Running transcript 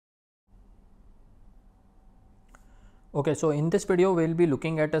Okay, so in this video we will be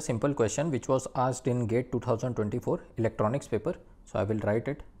looking at a simple question which was asked in GATE 2024 electronics paper. So I will write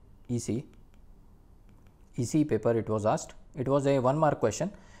it EC paper. It was asked. It was a 1 mark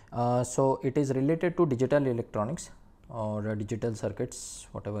question. So it is related to digital electronics or digital circuits,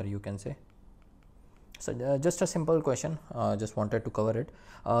 whatever you can say. So just a simple question, just wanted to cover it.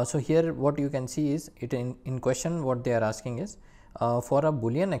 So here what you can see is it in question what they are asking is for a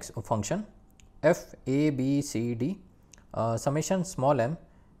Boolean function f a b c d summation small m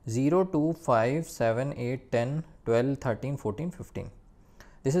 0 to 5 7 8 10 12 13 14 15.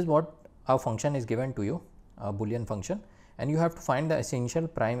 This is what a function is given to you, a Boolean function, and you have to find the essential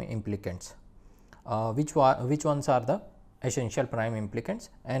prime implicants. Which ones are the essential prime implicants,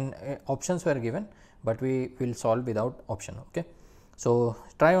 and options were given, but we will solve without option. Okay, so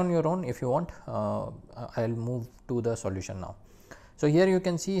try on your own if you want. I'll move to the solution now. So here you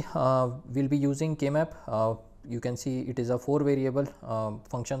can see we'll be using K-map. You can see it is a 4 variable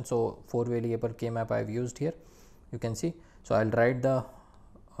function, so 4 variable K-map I have used here. You can see. So I'll write the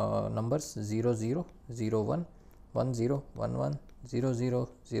numbers 0 0 0 1 1 0 1 1 0 0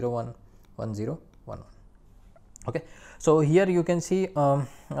 0 1 1 0 1 1. Okay, so here you can see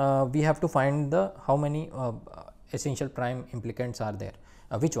we have to find the how many essential prime implicants are there,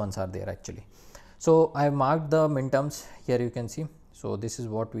 which ones are there actually. So I have marked the minterms here, you can see. So this is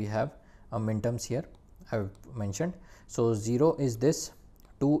what we have, minterms here I have mentioned. So 0 is this,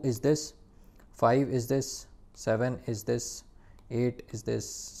 2 is this, 5 is this, 7 is this, 8 is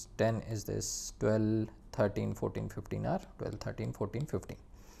this, 10 is this, 12 13 14 15 are 12 13 14 15.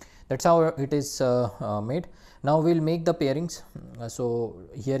 That's how it is made. Now we will make the pairings. So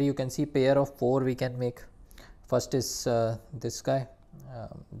here you can see pair of 4 we can make. First is this guy,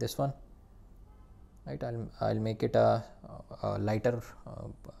 this one, right. I'll make it a lighter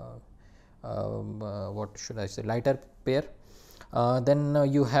what should I say, lighter pair. Then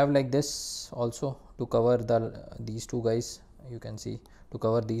you have like this also to cover these two guys. You can see to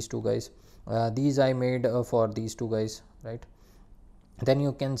cover these two guys. These I made for these two guys, right. Then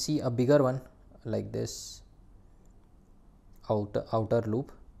you can see a bigger one like this, outer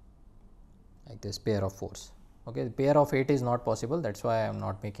loop, like this, pair of 4s. Okay, pair of 8 is not possible, that's why I am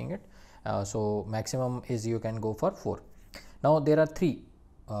not making it. So maximum is you can go for 4. Now there are 3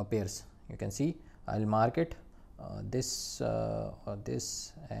 pairs. You can see I'll mark it, this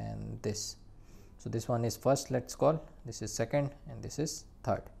this and this. So this one is first, let's call, this is second, and this is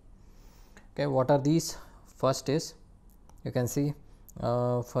third. Okay, what are these? First is, you can see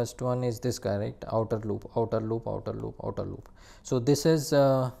first one is this guy, right, outer loop, outer loop, outer loop, outer loop. So this is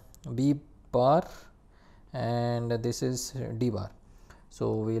B bar and this is D bar.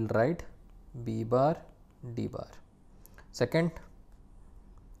 So we will write B bar, D bar. Second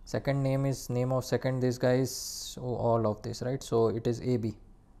name is name of second, this guy is all of this, right. So it is AB,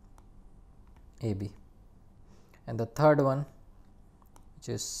 and the third one, which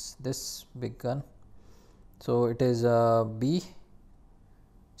is this big gun, so it is BD.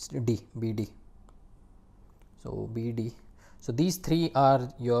 So BD. So these 3 are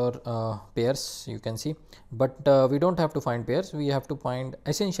your pairs, you can see, but we don't have to find pairs, we have to find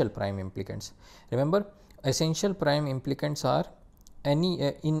essential prime implicants. Remember, essential prime implicants are any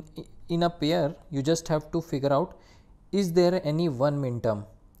in a pair. You just have to figure out, is there any one minterm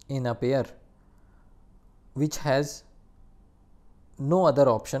in a pair which has no other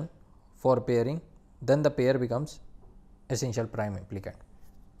option for pairing, then the pair becomes essential prime implicant.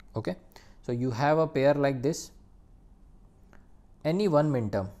 Okay, so you have a pair like this, any one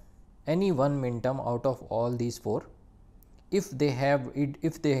minterm out of all these 4, if they have it,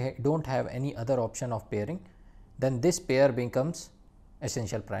 if they don't have any other option of pairing, then this pair becomes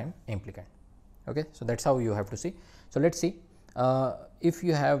essential prime implicant. Okay, so that's how you have to see. So let's see, if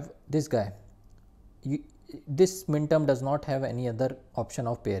you have this guy, this minterm does not have any other option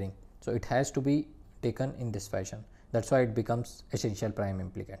of pairing, so it has to be taken in this fashion. That's why it becomes essential prime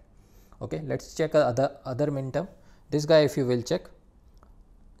implicant. Okay, let's check other minterm. This guy, if you will check,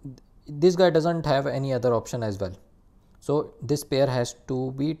 this guy doesn't have any other option as well, so this pair has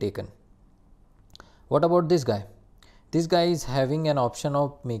to be taken. What about this guy? This guy is having an option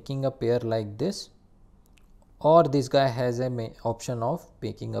of making a pair like this, or this guy has an option of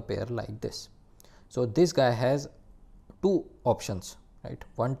making a pair like this. So this guy has 2 options, right,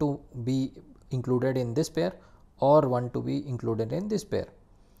 one to be included in this pair or one to be included in this pair.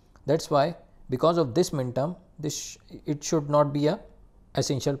 That's why, because of this minterm, it should not be a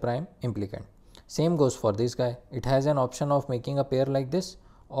essential prime implicant. Same goes for this guy, it has an option of making a pair like this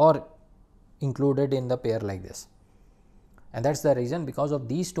or included in the pair like this, and that's the reason, because of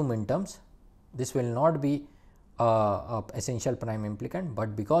these 2 minterms, this will not be essential prime implicant,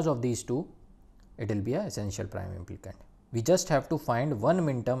 but because of these two it will be a essential prime implicant. We just have to find one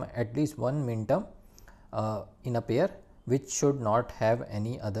minterm, at least one minterm in a pair which should not have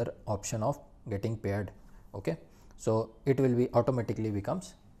any other option of getting paired. Okay, so it will be automatically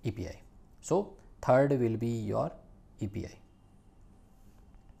becomes EPI. So third will be your EPI.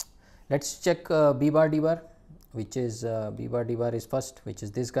 Let's check B bar D bar, which is B bar D bar is first, which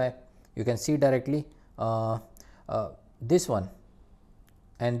is this guy. You can see directly this one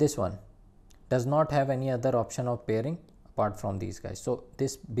and this one does not have any other option of pairing apart from these guys. So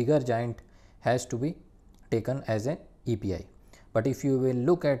this bigger giant has to be taken as an EPI. But if you will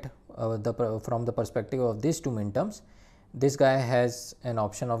look at from the perspective of these two minterms, this guy has an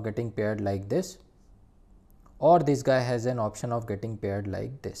option of getting paired like this, or this guy has an option of getting paired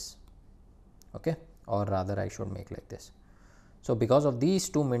like this. Okay, or rather I should make like this. So because of these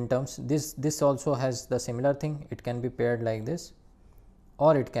two minterms, this also has the similar thing. It can be paired like this,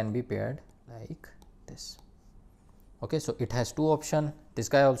 or it can be paired like this. Okay, so it has two options. This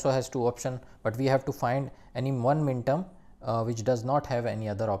guy also has two options, but we have to find any one minterm which does not have any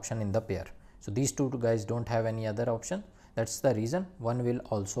other option in the pair. So these two guys don't have any other option. That's the reason one will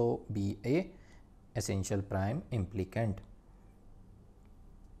also be a essential prime implicant.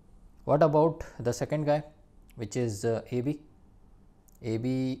 What about the second guy, which is AB?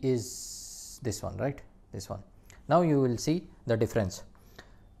 AB is this one, right? This one. Now you will see the difference.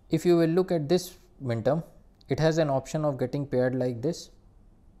 If you will look at this minterm, it has an option of getting paired like this,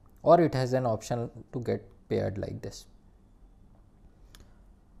 or it has an option to get paired like this.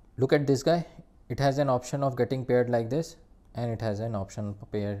 Look at this guy, it has an option of getting paired like this, and it has an option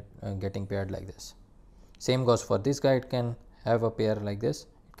of getting paired like this. Same goes for this guy, it can have a pair like this,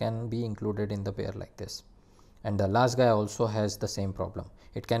 it can be included in the pair like this. And the last guy also has the same problem.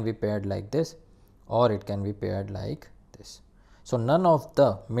 It can be paired like this, or it can be paired like this. So none of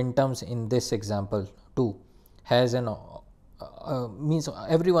the minterms in this example 2 has an means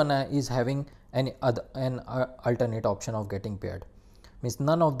everyone is having an alternate option of getting paired. Means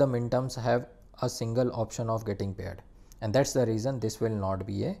none of the minterms have a single option of getting paired, and that's the reason this will not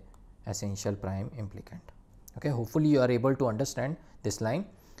be a essential prime implicant. Okay, hopefully you are able to understand this line.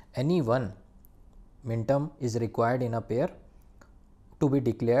 Any one minterm is required in a pair to be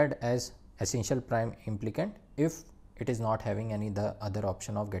declared as essential prime implicant if it is not having any other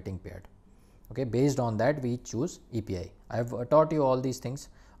option of getting paired. Okay, based on that we choose EPI. I have taught you all these things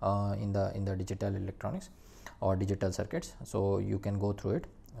in the digital electronics or digital circuits, so you can go through it.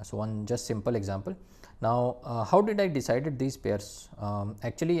 So one just simple example. Now how did I decided these pairs?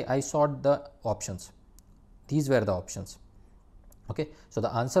 Actually I sought the options. These were the options. Okay, so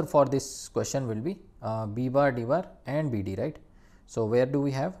the answer for this question will be B bar D bar and BD, right? So where do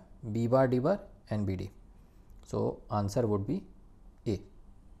we have B bar D bar and BD? So answer would be A.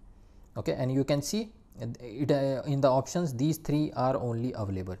 Okay, and you can see it in the options these three are only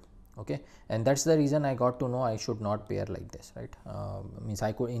available. Okay, and that's the reason I got to know I should not pair like this, right? Means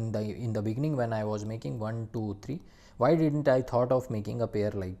I could in the beginning when I was making 1 2 3, why didn't I thought of making a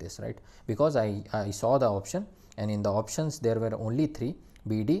pair like this, right? Because I saw the option, and in the options there were only 3: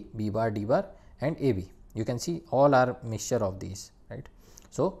 BD, B bar, D bar and AB. You can see all are mixture of these, right?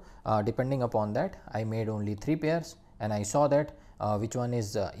 So depending upon that I made only 3 pairs, and I saw that which one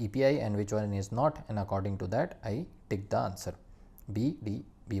is EPI and which one is not, and according to that I ticked the answer B, D,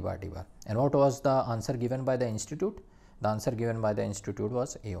 B bar, D bar. And what was the answer given by the institute? The answer given by the institute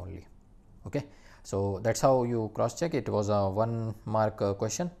was A only. Okay, so that's how you cross check. It was a 1 mark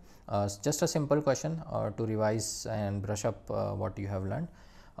question, just a simple question to revise and brush up what you have learned.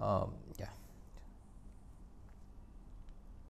 Yeah.